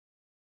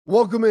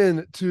Welcome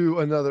in to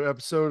another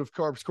episode of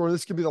Carps Corner.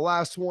 This could be the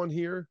last one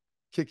here,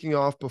 kicking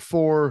off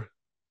before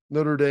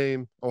Notre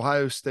Dame,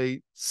 Ohio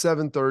State,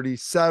 7:30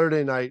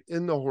 Saturday night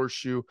in the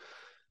Horseshoe.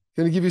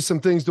 Going to give you some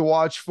things to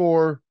watch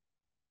for,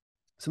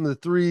 some of the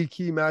three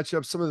key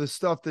matchups, some of the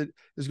stuff that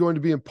is going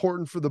to be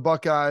important for the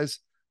Buckeyes,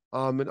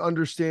 and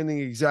understanding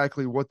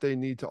exactly what they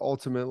need to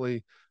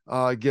ultimately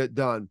get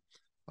done.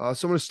 So I'm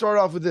going to start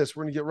off with this.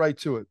 We're going to get right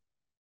to it.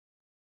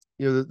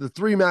 The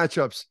three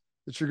matchups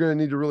that you're going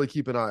to need to really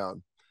keep an eye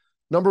on.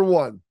 Number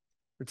one,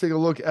 we're taking a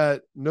look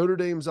at Notre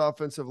Dame's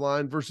offensive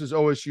line versus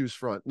OSU's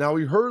front. Now,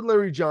 we heard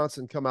Larry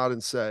Johnson come out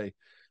and say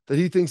that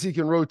he thinks he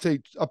can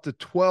rotate up to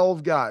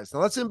 12 guys.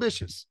 Now, that's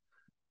ambitious.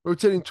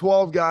 Rotating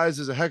 12 guys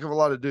is a heck of a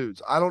lot of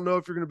dudes. I don't know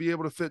if you're going to be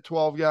able to fit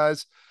 12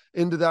 guys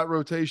into that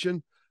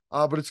rotation,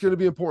 but it's going to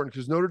be important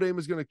because Notre Dame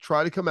is going to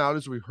try to come out,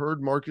 as we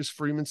heard Marcus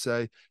Freeman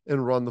say,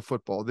 and run the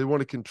football. They want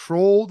to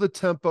control the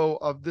tempo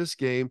of this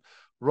game,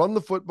 run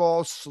the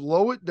football,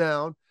 slow it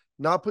down,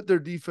 not put their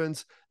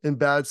defense in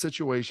bad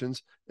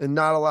situations, and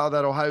not allow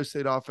that Ohio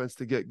State offense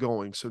to get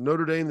going. So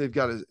Notre Dame, they've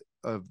got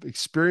a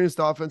experienced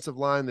offensive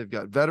line. They've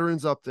got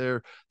veterans up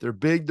there. They're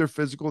big. They're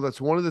physical. That's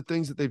one of the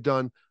things that they've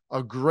done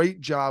a great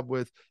job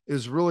with,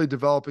 is really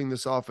developing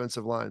this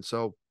offensive line.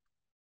 So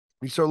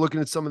you start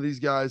looking at some of these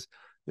guys,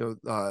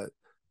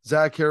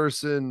 Zach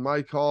Harrison,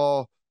 Mike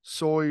Hall,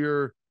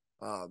 Sawyer,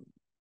 the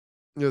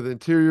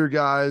interior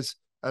guys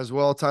as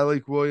well,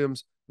 Tyleik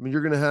Williams. I mean,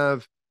 you're going to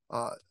have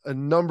a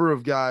number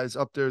of guys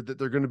up there that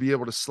they're going to be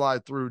able to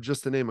slide through,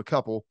 just to name a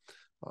couple.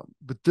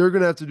 But they're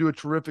going to have to do a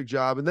terrific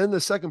job. And then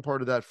the second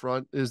part of that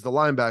front is the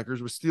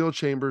linebackers with Steele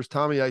Chambers,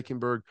 Tommy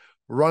Eichenberg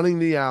running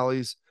the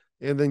alleys,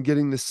 and then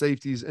getting the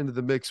safeties into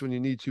the mix when you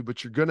need to.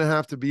 But you're going to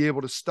have to be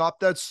able to stop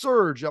that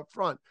surge up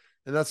front.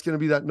 And that's going to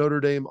be that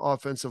Notre Dame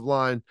offensive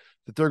line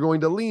that they're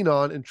going to lean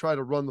on and try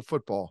to run the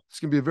football.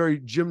 It's going to be a very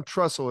Jim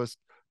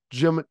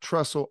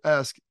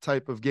Tressel-esque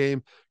type of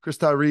game. Chris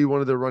Tyree,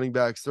 one of their running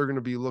backs, they're going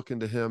to be looking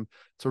to him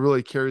to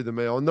really carry the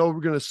mail. And though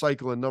we're going to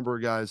cycle a number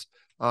of guys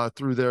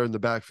through there in the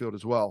backfield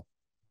as well.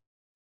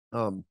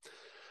 The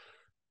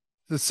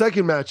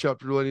second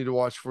matchup you really need to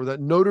watch for,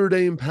 that Notre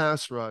Dame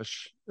pass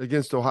rush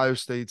against Ohio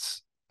State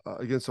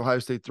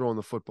throwing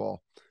the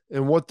football,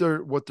 and what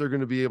they're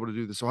going to be able to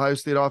do. This Ohio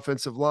State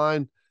offensive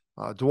line,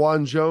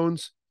 DeJuan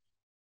Jones,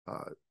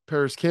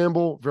 Paris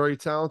Campbell, very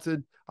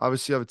talented.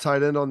 Obviously, you have a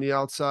tight end on the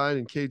outside,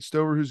 and Cade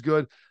Stover, who's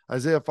good.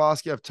 Isaiah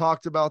Foskey, Foskey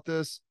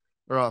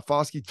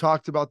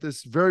talked about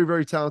this. Very,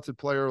 very talented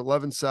player.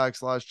 11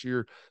 sacks last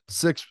year,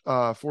 6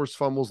 forced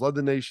fumbles, led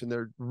the nation.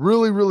 They're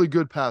really, really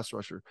good pass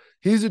rusher.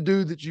 He's a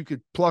dude that you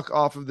could pluck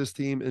off of this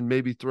team and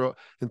maybe throw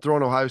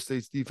on Ohio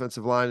State's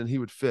defensive line, and he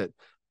would fit.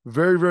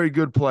 Very, very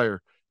good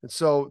player. And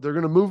so they're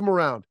going to move him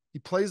around. He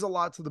plays a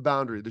lot to the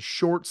boundary, the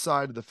short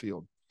side of the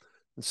field.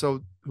 And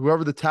so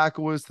whoever the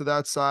tackle is to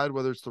that side,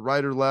 whether it's the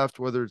right or left,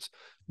 whether it's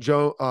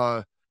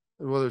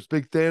whether it's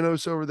Big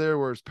Thanos over there,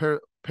 where it's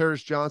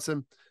Paris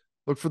Johnson,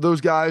 look for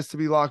those guys to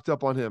be locked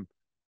up on him.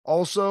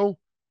 Also,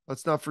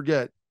 let's not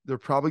forget, they're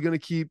probably going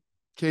to keep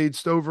Cade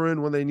Stover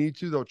in when they need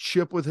to. They'll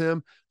chip with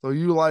him. They'll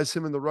utilize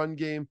him in the run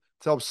game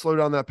to help slow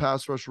down that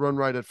pass rush, run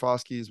right at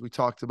Foskey, as we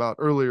talked about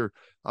earlier.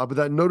 But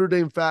that Notre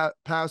Dame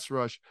pass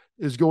rush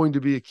is going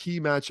to be a key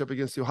matchup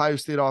against the Ohio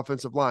State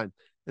offensive line.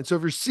 And so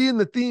if you're seeing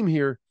the theme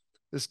here,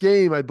 this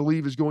game, I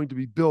believe, is going to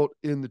be built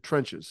in the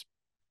trenches.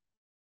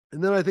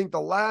 And then I think the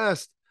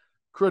last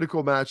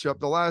critical matchup,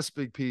 the last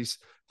big piece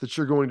that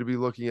you're going to be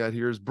looking at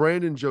here is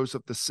Brandon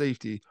Joseph, the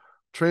safety,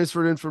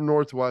 transferred in from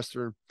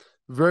Northwestern.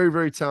 Very,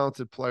 very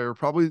talented player,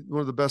 probably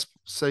one of the best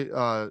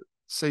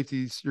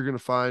safeties you're going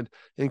to find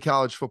in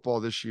college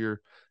football this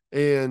year.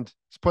 And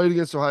he's played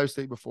against Ohio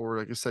State before.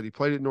 Like I said, he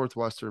played at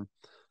Northwestern.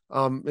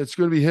 It's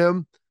going to be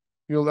him.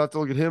 You'll have to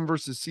look at him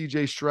versus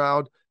CJ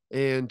Stroud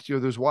and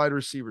those wide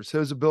receivers.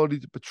 His ability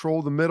to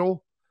patrol the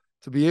middle,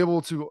 to be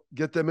able to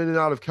get them in and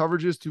out of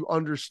coverages, to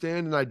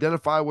understand and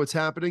identify what's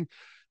happening,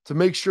 to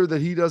make sure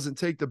that he doesn't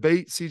take the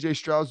bait. CJ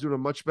Stroud's doing a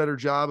much better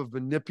job of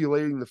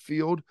manipulating the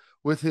field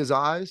with his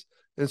eyes.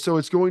 And so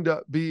it's going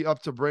to be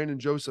up to Brandon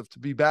Joseph to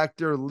be back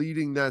there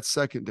leading that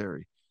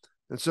secondary.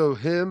 And so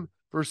him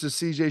versus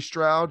CJ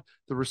Stroud,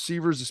 the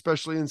receivers,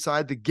 especially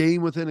inside, the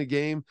game within a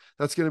game,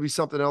 that's going to be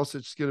something else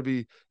that's going to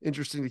be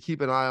interesting to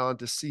keep an eye on,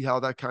 to see how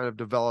that kind of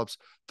develops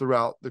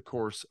throughout the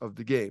course of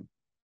the game.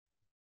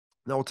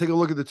 Now we'll take a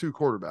look at the two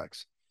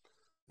quarterbacks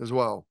as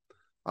well.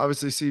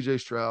 Obviously,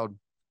 CJ Stroud,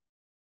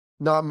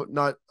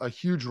 not a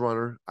huge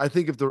runner. I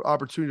think if the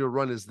opportunity to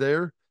run is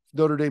there,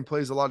 Notre Dame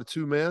plays a lot of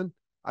two-man,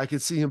 I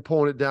could see him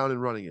pulling it down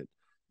and running it.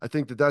 I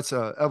think that that's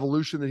an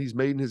evolution that he's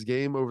made in his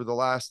game over the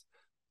last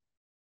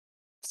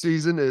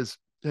season is,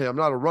 hey, I'm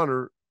not a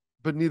runner,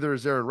 but neither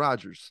is Aaron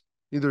Rodgers.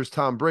 Neither is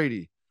Tom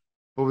Brady.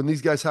 But when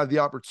these guys have the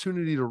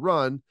opportunity to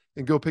run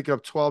and go pick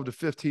up 12 to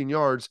 15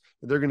 yards,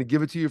 and they're going to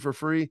give it to you for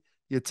free,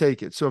 you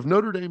take it. So if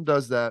Notre Dame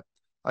does that,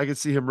 I can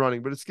see him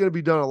running, but it's going to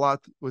be done a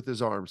lot with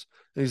his arms.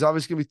 And he's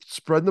obviously going to be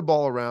spreading the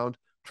ball around,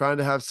 trying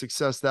to have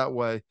success that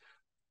way.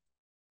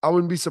 I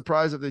wouldn't be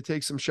surprised if they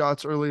take some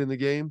shots early in the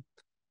game.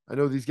 I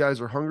know these guys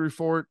are hungry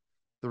for it.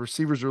 The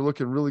receivers are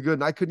looking really good,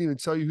 and I couldn't even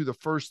tell you who the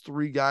first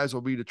 3 guys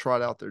will be to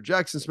trot out there.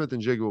 Jackson Smith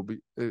and Jigga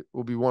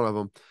will be one of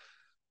them.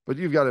 But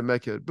you've got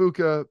Emeka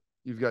Ibuka,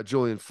 you've got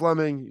Julian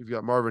Fleming, you've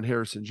got Marvin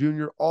Harrison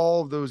Jr.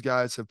 All of those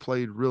guys have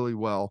played really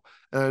well,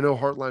 and I know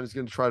Hartline is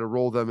going to try to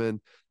roll them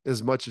in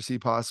as much as he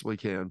possibly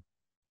can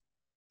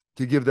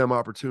to give them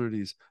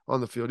opportunities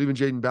on the field. Even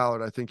Jaden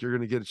Ballard, I think you're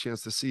going to get a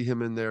chance to see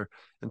him in there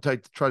and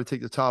try to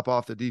take the top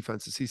off the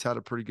defenses. He's had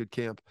a pretty good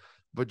camp.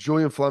 But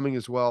Julian Fleming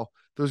as well.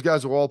 Those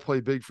guys will all play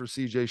big for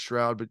C.J.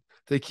 Stroud, but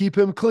they keep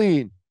him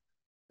clean.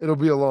 It'll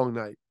be a long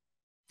night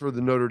for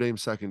the Notre Dame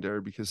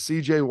secondary because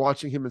C.J.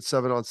 watching him in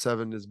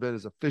 7-on-7 has been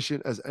as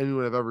efficient as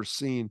anyone I've ever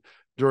seen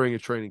during a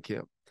training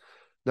camp.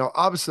 Now,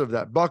 opposite of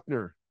that,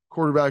 Buchner,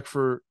 quarterback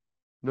for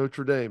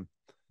Notre Dame.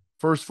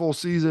 First full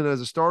season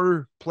as a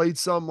starter, played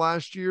some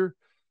last year.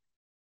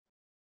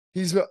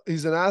 He's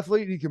an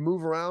athlete. He can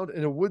move around,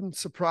 and it wouldn't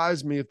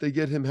surprise me if they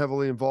get him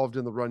heavily involved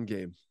in the run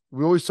game.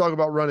 We always talk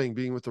about running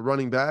being with the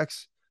running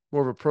backs,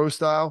 more of a pro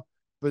style,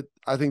 but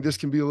I think this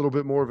can be a little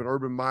bit more of an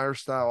Urban Meyer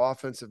style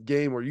offensive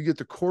game where you get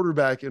the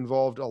quarterback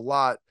involved a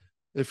lot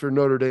if you're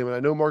Notre Dame. And I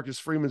know Marcus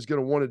Freeman's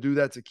going to want to do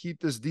that to keep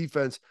this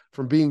defense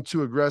from being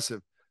too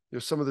aggressive. You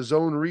know, some of the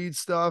zone read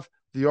stuff,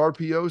 the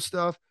RPO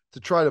stuff, to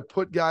try to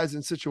put guys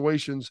in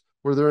situations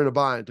where they're in a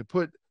bind, to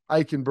put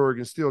Eichenberg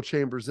and Steel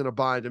Chambers in a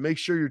bind, to make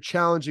sure you're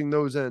challenging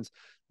those ends.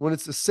 When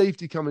it's the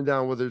safety coming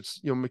down, whether it's,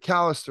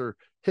 McAllister,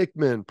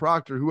 Hickman,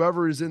 Proctor,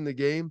 whoever is in the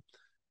game,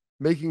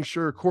 making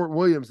sure Court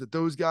Williams, that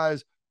those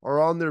guys are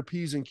on their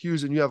P's and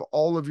Q's and you have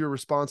all of your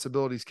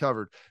responsibilities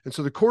covered. And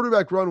so the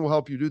quarterback run will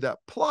help you do that.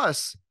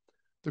 Plus,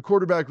 the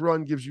quarterback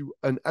run gives you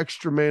an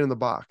extra man in the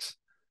box.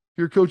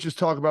 Your coaches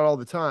talk about all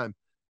the time.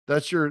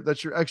 That's your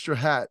extra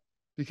hat,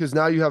 because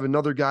now you have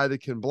another guy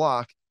that can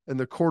block, and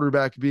the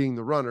quarterback being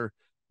the runner.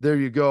 There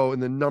you go.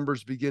 And the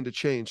numbers begin to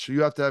change. So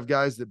you have to have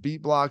guys that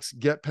beat blocks,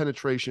 get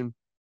penetration,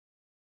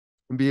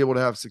 and be able to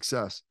have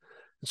success.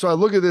 And so I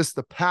look at this,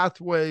 the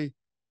pathway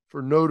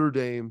for Notre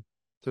Dame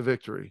to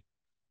victory.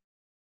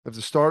 Have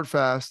to start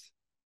fast,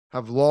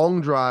 have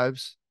long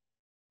drives,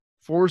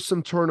 force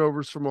some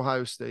turnovers from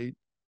Ohio State,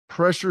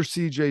 pressure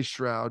C.J.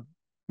 Stroud,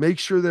 make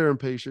sure they're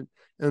impatient,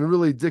 and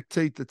really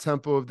dictate the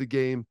tempo of the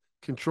game,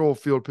 control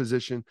field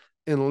position,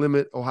 and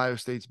limit Ohio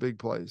State's big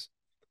plays.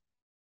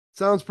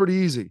 Sounds pretty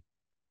easy.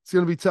 It's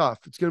going to be tough.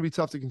 It's going to be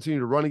tough to continue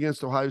to run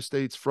against Ohio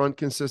State's front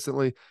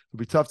consistently. It'll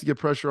be tough to get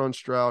pressure on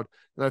Stroud.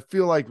 And I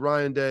feel like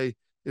Ryan Day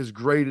is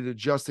great at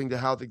adjusting to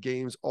how the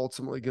game's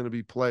ultimately going to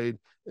be played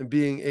and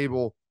being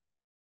able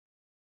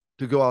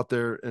to go out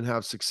there and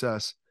have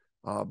success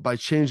by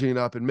changing it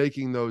up and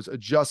making those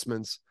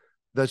adjustments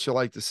that you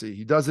like to see.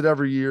 He does it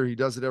every year. He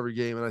does it every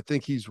game. And I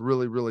think he's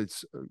really, really,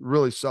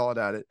 really solid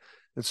at it.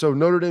 And so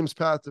Notre Dame's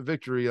path to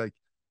victory,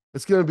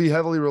 it's going to be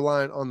heavily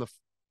reliant on the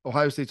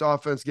Ohio State's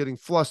offense getting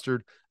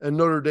flustered and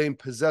Notre Dame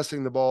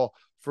possessing the ball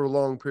for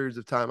long periods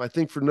of time. I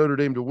think for Notre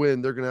Dame to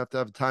win, they're going to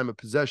have a time of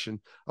possession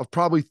of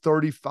probably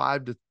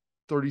 35 to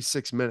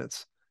 36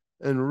 minutes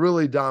and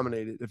really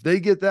dominate it. If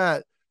they get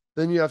that,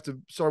 then you have to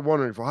start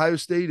wondering. If Ohio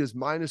State is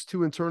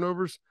 -2 in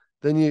turnovers,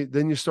 then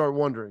you start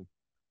wondering.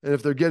 And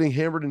if they're getting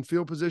hammered in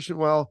field position,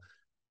 well,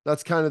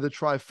 that's kind of the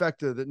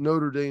trifecta that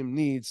Notre Dame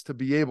needs to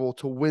be able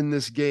to win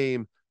this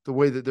game the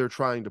way that they're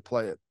trying to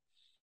play it.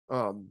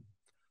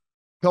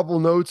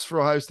 Couple notes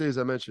for Ohio State, as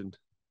I mentioned.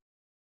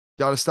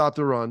 Got to stop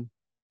the run,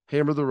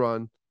 hammer the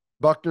run.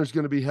 Buchner's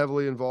going to be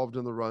heavily involved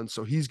in the run,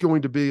 so he's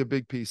going to be a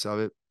big piece of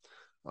it.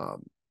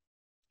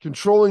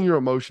 Controlling your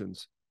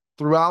emotions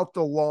throughout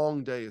the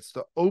long day. It's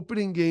the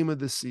opening game of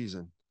the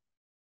season.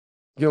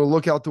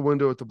 Look out the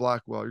window at the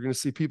Blackwell. You're going to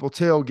see people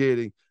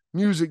tailgating,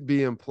 music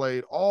being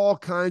played, all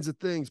kinds of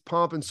things,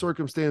 pomp and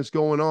circumstance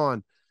going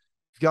on.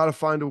 You've got to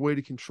find a way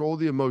to control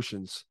the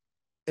emotions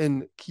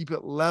and keep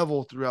it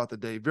level throughout the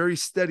day, very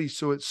steady,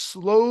 so it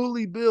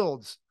slowly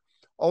builds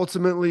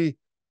ultimately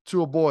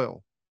to a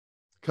boil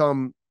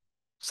come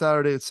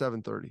Saturday at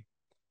 7:30.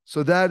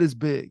 So that is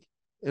big.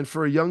 And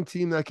for a young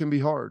team, that can be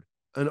hard.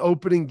 An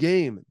opening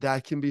game,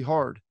 that can be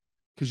hard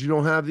because you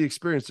don't have the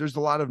experience. There's a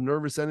lot of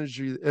nervous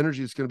energy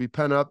that's going to be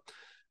pent up.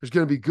 There's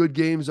going to be good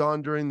games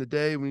on during the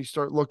day. When you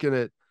start looking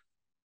at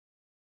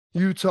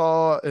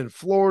Utah and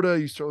Florida,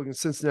 you start looking at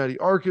Cincinnati,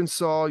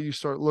 Arkansas, you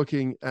start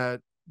looking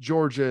at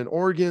Georgia and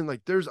Oregon,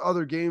 there's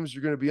other games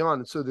you're going to be on.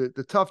 And so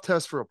the tough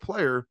test for a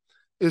player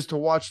is to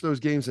watch those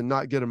games and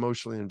not get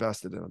emotionally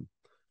invested in them.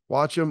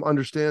 Watch them,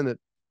 understand that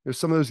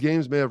some of those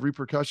games may have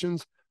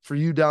repercussions for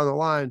you down the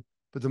line,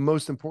 but the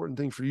most important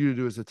thing for you to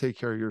do is to take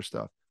care of your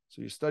stuff.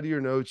 So you study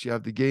your notes, you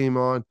have the game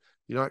on,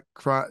 you're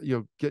not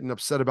getting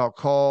upset about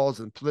calls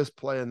and this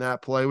play and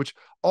that play, which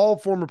all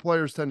former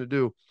players tend to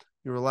do.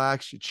 You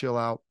relax, you chill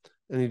out,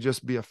 and you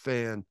just be a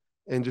fan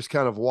and just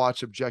kind of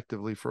watch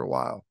objectively for a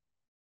while.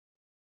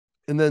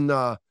 And then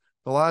the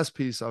last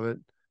piece of it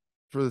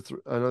for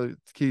another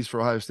keys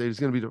for Ohio State is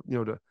going to be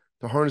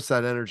to harness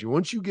that energy.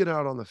 Once you get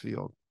out on the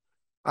field,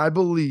 I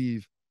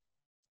believe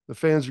the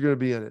fans are going to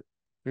be in it.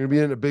 They're going to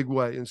be in a big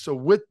way. And so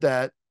with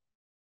that,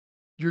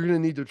 you're going to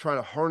need to try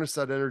to harness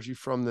that energy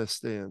from the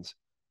stands.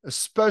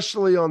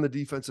 especially on the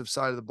defensive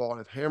side of the ball. And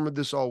I've hammered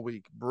this all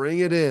week. Bring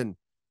it in.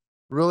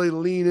 Really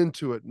lean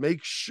into it.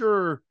 Make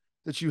sure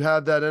that you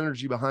have that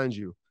energy behind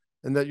you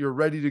and that you're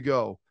ready to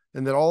go,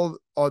 and that all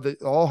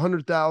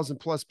 100,000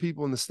 plus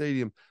people in the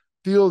stadium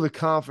feel the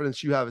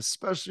confidence you have,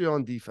 especially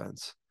on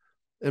defense.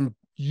 And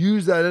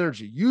use that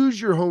energy.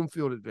 Use your home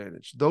field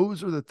advantage.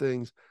 Those are the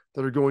things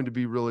that are going to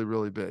be really,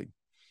 really big.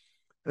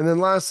 And then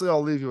lastly,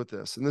 I'll leave you with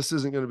this. And this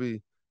isn't going to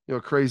be, a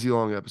crazy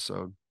long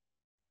episode.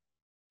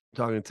 I'm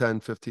talking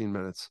 10, 15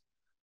 minutes.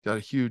 Got a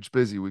huge,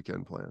 busy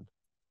weekend planned.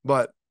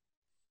 But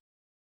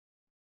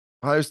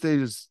Ohio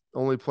State has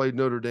only played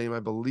Notre Dame, I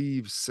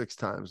believe, 6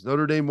 times.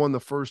 Notre Dame won the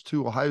first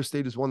 2. Ohio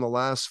State has won the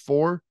last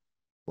 4,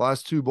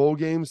 last 2 bowl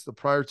games, the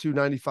prior 2,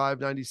 95,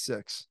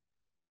 96.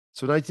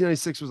 So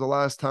 1996 was the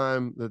last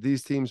time that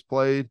these teams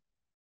played.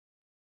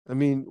 I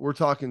mean, we're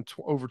talking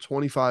over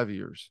 25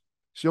 years.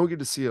 So you don't get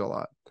to see it a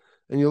lot.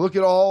 And you look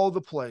at all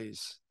the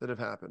plays that have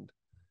happened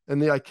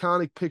and the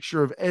iconic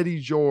picture of Eddie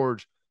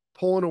George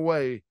pulling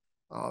away,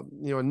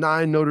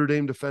 9 Notre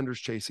Dame defenders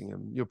chasing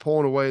him,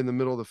 pulling away in the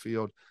middle of the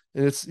field.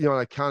 And it's, an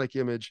iconic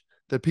image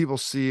that people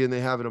see and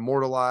they have it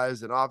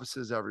immortalized in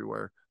offices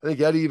everywhere. I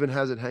think Eddie even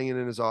has it hanging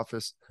in his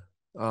office,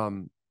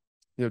 down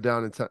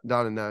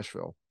in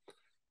Nashville.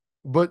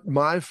 But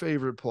my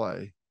favorite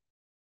play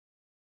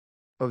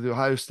of the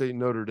Ohio State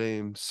Notre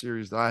Dame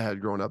series that I had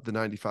growing up, the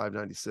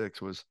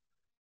 95-96, was,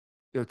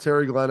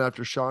 Terry Glenn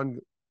after Sean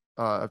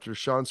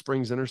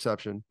Springs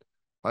interception,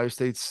 Ohio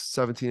State's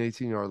 17,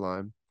 18-yard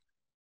line.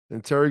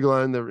 And Terry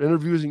Glenn, they're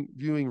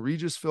viewing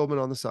Regis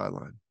Philbin on the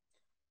sideline.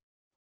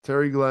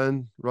 Terry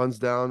Glenn runs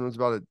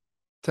about a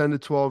 10 to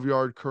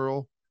 12-yard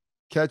curl,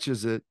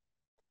 catches it,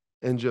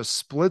 and just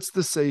splits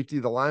the safety.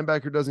 The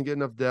linebacker doesn't get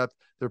enough depth.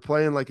 They're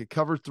playing like a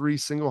cover 3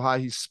 single high.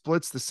 He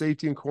splits the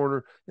safety and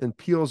corner and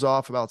peels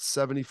off about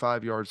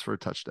 75 yards for a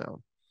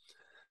touchdown.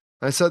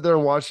 I sat there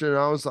and watched it, and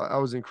I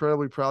was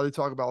incredibly proud. They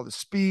talk about the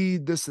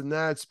speed, this and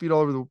that, speed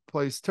all over the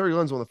place. Terry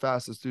Glenn's one of the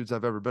fastest dudes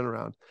I've ever been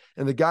around.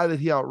 And the guy that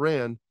he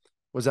outran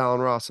was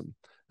Allen Rossum.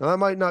 Now, that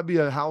might not be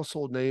a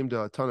household name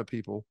to a ton of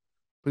people,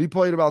 but he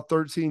played about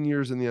 13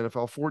 years in the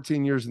NFL,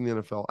 14 years in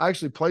the NFL. I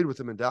actually played with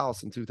him in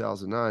Dallas in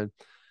 2009.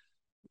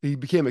 He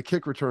became a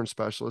kick return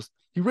specialist.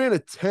 He ran a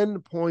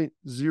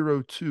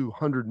 10.02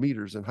 100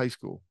 meters in high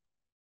school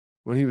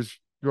when he was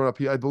growing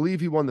up. I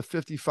believe he won the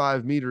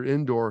 55-meter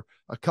indoor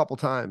a couple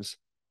times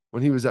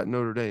when he was at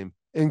Notre Dame.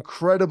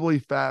 Incredibly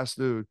fast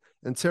dude.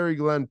 And Terry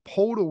Glenn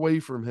pulled away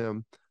from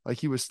him like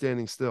he was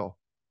standing still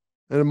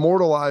and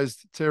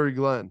immortalized Terry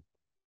Glenn.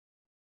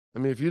 I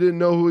mean, if you didn't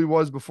know who he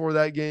was before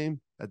that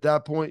game, at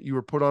that point, you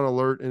were put on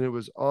alert, and it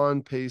was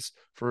on pace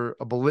for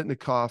a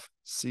Biletnikoff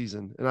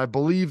season. And I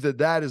believe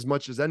that as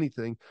much as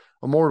anything,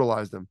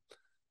 immortalized him.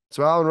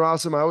 So Allen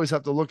Rossum, I always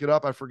have to look it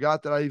up. I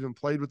forgot that I even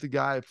played with the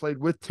guy. I played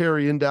with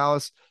Terry in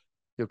Dallas.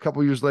 A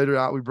couple years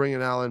later, we bring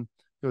in Allen.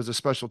 He was a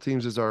special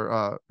teams as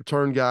our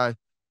return guy,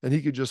 and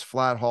he could just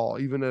flat haul,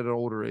 even at an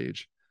older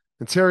age.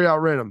 And Terry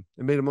outran him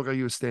and made him look like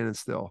he was standing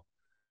still.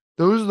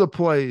 Those are the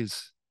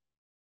plays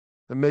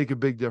that make a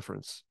big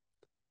difference.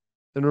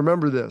 And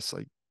remember this,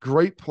 like,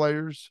 great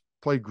players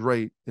play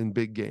great in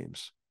big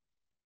games.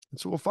 And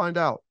so we'll find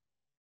out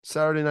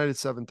Saturday night at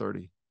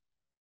 7:30.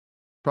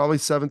 Probably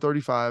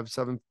 7:35,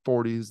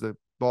 7:40 as the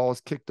ball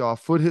is kicked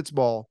off. Foot hits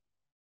ball.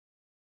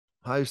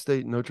 Ohio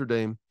State, Notre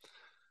Dame.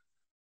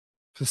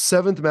 The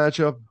 7th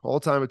matchup all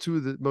time of 2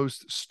 of the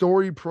most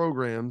storied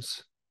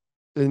programs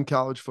in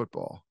college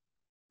football.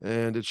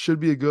 And it should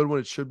be a good one.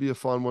 It should be a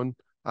fun one.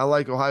 I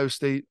like Ohio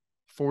State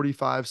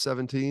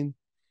 45-17.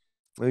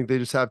 I think they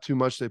just have too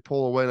much. They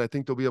pull away, and I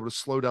think they'll be able to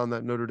slow down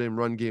that Notre Dame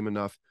run game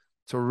enough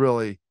to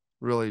really,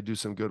 really do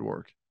some good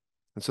work.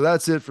 And so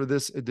that's it for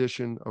this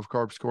edition of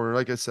Carps Corner.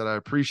 Like I said, I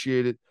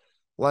appreciate it.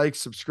 Like,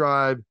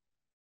 subscribe,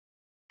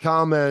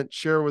 comment,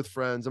 share with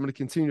friends. I'm going to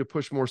continue to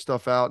push more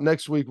stuff out.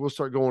 Next week, we'll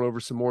start going over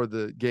some more of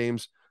the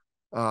games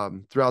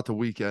throughout the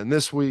weekend.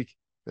 This week,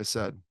 like I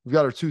said, we've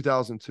got our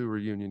 2002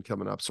 reunion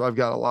coming up. So I've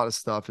got a lot of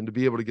stuff, and to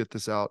be able to get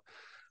this out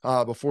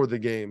before the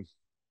game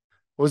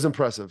was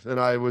impressive. And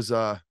I was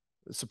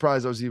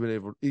surprised I was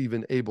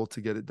even able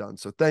to get it done.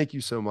 So thank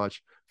you so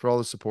much for all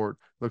the support.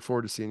 Look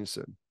forward to seeing you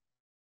soon.